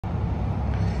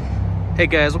Hey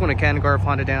guys, welcome to Canton Garf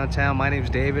Honda Downtown. My name is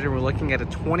David and we're looking at a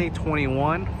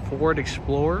 2021 Ford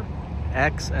Explorer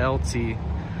XLT.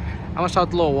 I'm going to start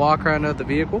the little walk around of the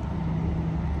vehicle.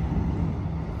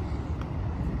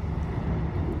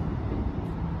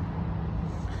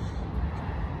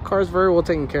 Car's very well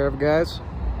taken care of, guys.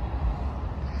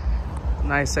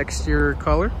 Nice exterior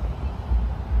color.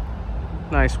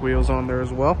 Nice wheels on there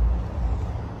as well.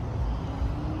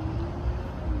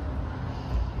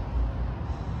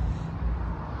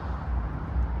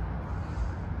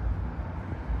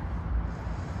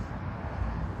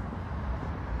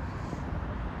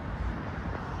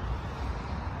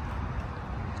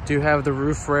 Do have the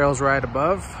roof rails right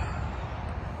above.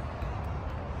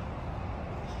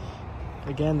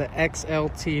 Again, the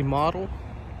XLT model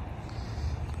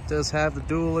does have the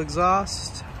dual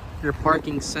exhaust, your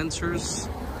parking sensors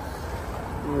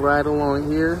right along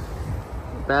here,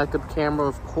 backup camera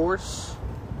of course,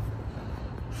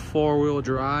 4-wheel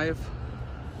drive.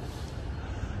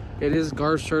 It is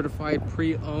Garf certified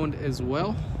pre-owned as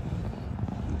well.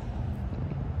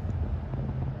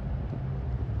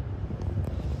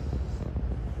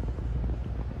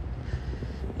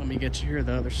 Let me get you here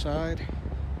the other side.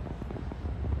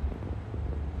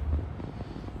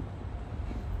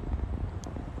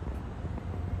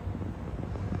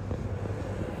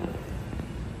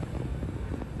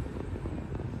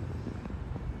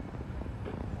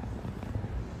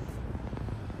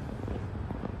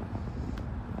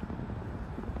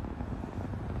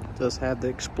 Does have the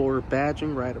Explorer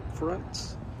badging right up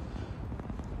front.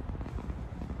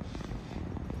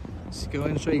 Let's go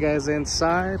ahead and show you guys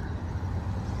inside.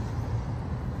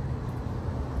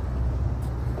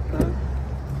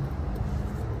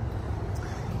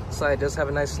 Inside does have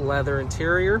a nice leather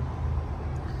interior.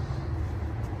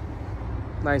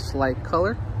 Nice light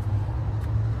color.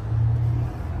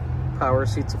 Power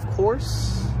seats, of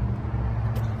course.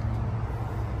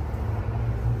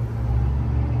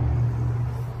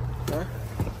 Okay.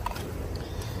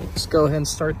 Let's go ahead and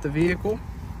start the vehicle.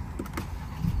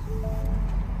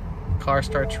 Car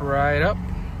starts right up.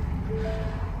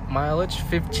 Mileage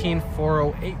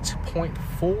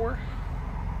 15,408.4.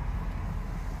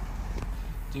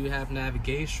 Do have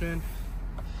navigation,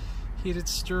 heated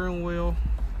steering wheel,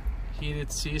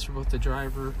 heated seats for both the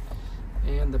driver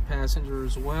and the passenger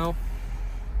as well.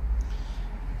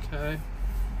 Okay.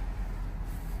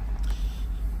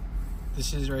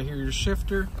 This is right here your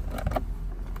shifter.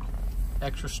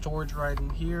 Extra storage right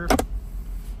in here.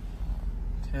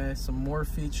 Okay, some more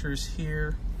features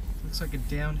here. Looks like a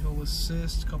downhill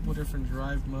assist, a couple different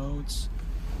drive modes.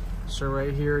 So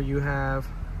right here you have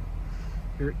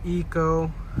your Eco.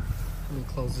 Let me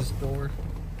close this door.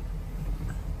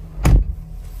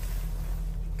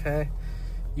 Okay,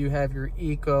 you have your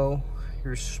Eco,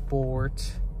 your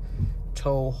Sport,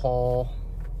 tow haul.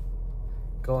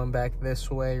 Going back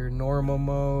this way, your normal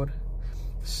mode,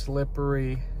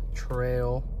 slippery,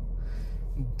 trail,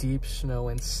 deep snow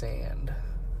and sand.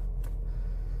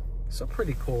 So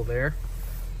pretty cool there.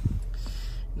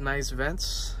 Nice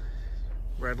vents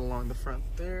right along the front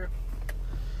there.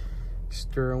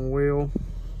 Steering wheel.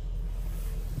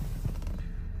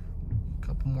 A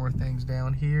couple more things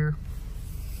down here.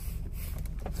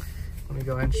 Let me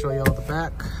go ahead and show you all the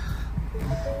back.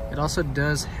 It also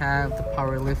does have the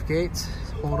power lift gates.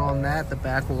 Hold on that, the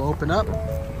back will open up.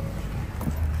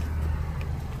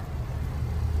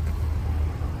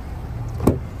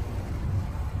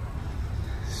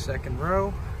 Second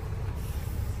row.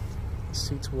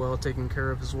 Seats well taken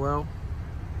care of as well.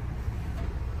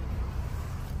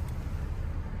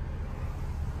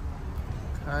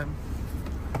 Okay.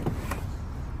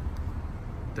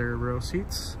 Third row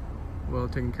seats, well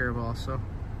taken care of also.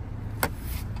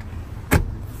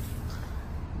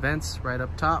 Vents right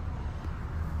up top.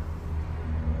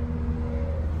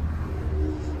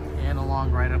 And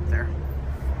along right up there.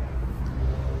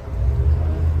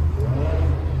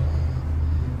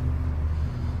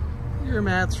 Your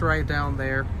mats right down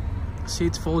there.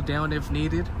 Seats fold down if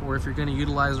needed, or if you're going to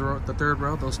utilize the third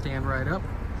row, they'll stand right up.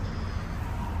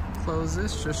 Close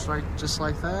this just like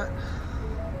that.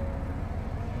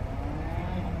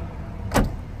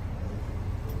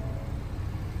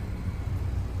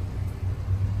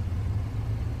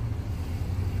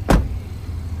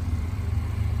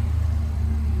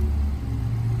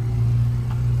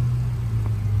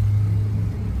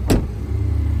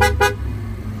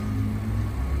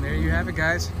 There you have it,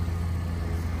 guys.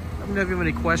 Let me know if you have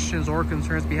any questions or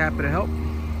concerns. Be happy to help.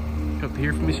 Hope to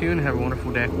hear from you soon. Have a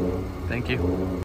wonderful day. Thank you.